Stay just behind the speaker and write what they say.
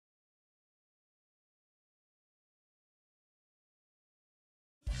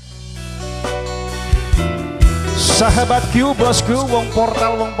Sahabat Q, bosku, wong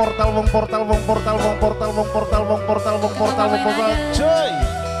portal, wong portal, wong portal, wong portal, wong portal, wong portal, wong portal, wong portal, wong portal, coy.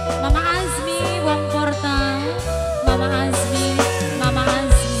 Mama Azmi, wong portal, Mama Azmi, Mama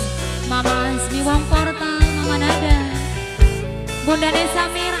Azmi, Mama Azmi, wong portal, Mama Nada. Bunda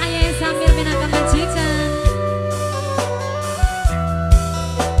Samir, Ayah Samir, minangka majikan.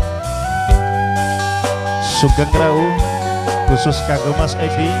 Sugeng Rawu, khusus kanggo Mas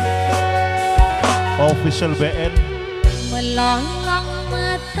Egi, official BN. Melolong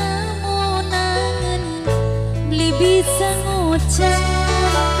matamu nangen, beli bisa ngucap.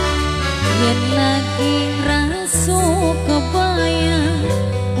 Yen lagi ngrasuk kebayang,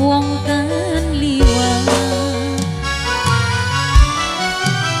 wong kan liwat.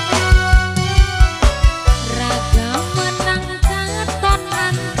 Raga menang katon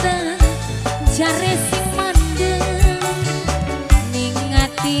anteng, jare sing mandeng,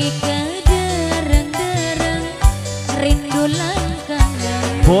 ningati kedereng-dereng, rindu lan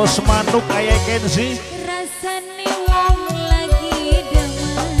kangen. Bos manuk ayah Kenzi. Rasane wong lagi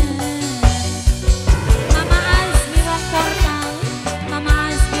demen. Mama Azmi wong portal, Mama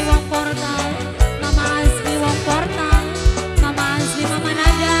Azmi wong portal, Mama Azmi wong portal, Mama Azmi, Mama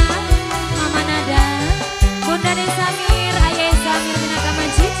Nada, Mama Nada. Bunda Samir, Ayah Samir, minangka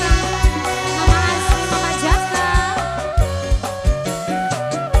majikan. Mama Azmi, Mama Jaka.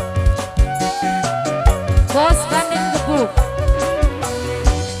 Bos Bandeng Gebuk.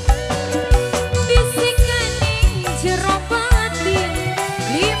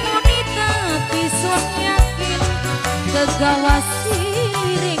 Gawas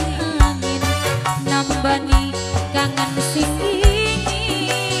siring angin, nambani kangen sing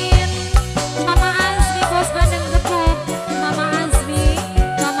dingin. Mama Azmi, bos Bandeng Gebuk. Mama Azmi,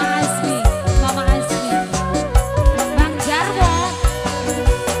 Mama Azmi, Mama Azmi. Bang Jarwo,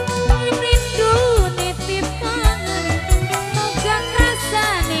 rindu nitip kangen, moga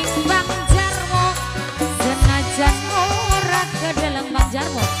krasaning Bang Jarwo. Senajan ora kedeleng Bang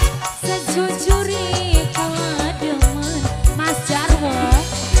Jarwo, sejujuri kula demen. Mas Jarwo,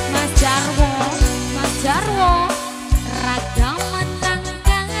 Mas Jarwo, Mas Jarwo, raga menang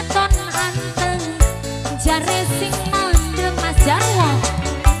katon anteng, jare sing mandeng Mas Jarwo,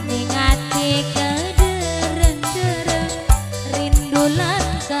 ningati kedereng-dereng, rindu lan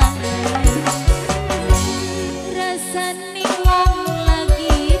kangen. Rasane wong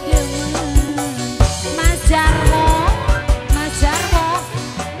lagi demen. Mas Jarwo, Mas Jarwo,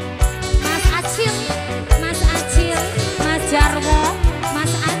 Mas Acil, Mas Acil, Mas Jarwo,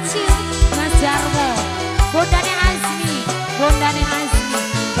 Mas Acil, Mas Jarwo. Bundane Azmi, Bundane Azmi,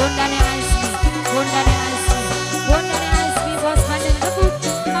 Bundane Azmi, Bundane Azmi, Bundane Azmi, bos Bandeng Gebuk.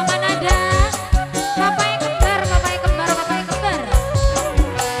 Mama Nada, Bapak kembar, Bapak kembar, Bapak kembar.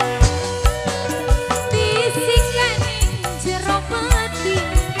 Bisikaning jero peti,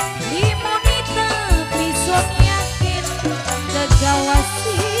 limonita pisut yakin, kegawas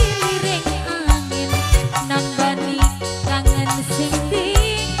liring angin, nambani kangen sing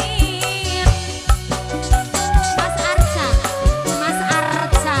dingin. Mas Arca, Mas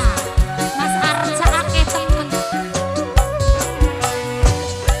Arca, Mas Arca akeh temen.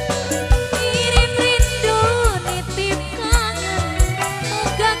 Kirim rindu nitip kangen,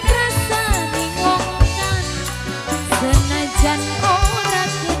 muga krasaning wong kan. Senajan ora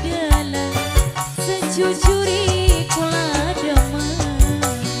kedeleng, sejujuri kula demen.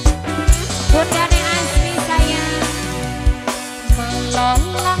 Bundane Azmi sayang,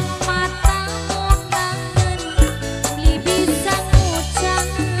 melolong matamu nangen, beli bisa ngucap.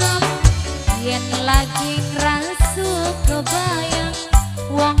 Yen lagi ngrasuk kebayang,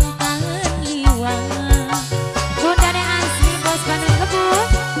 wong kangen liwat. Bundane Azmi, bos Bandeng Gebuk.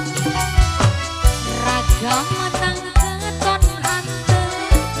 Raga menang katon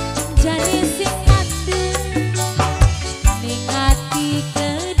anteng, jane sing mandeng, ningati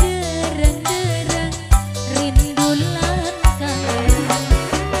kedereng-dereng, rindu lan kangen.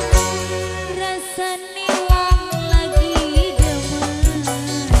 Rasane wong lagi demen.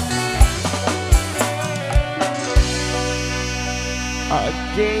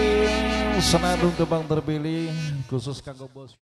 Oke, senandung tebang terpilih khusus kanggo bos.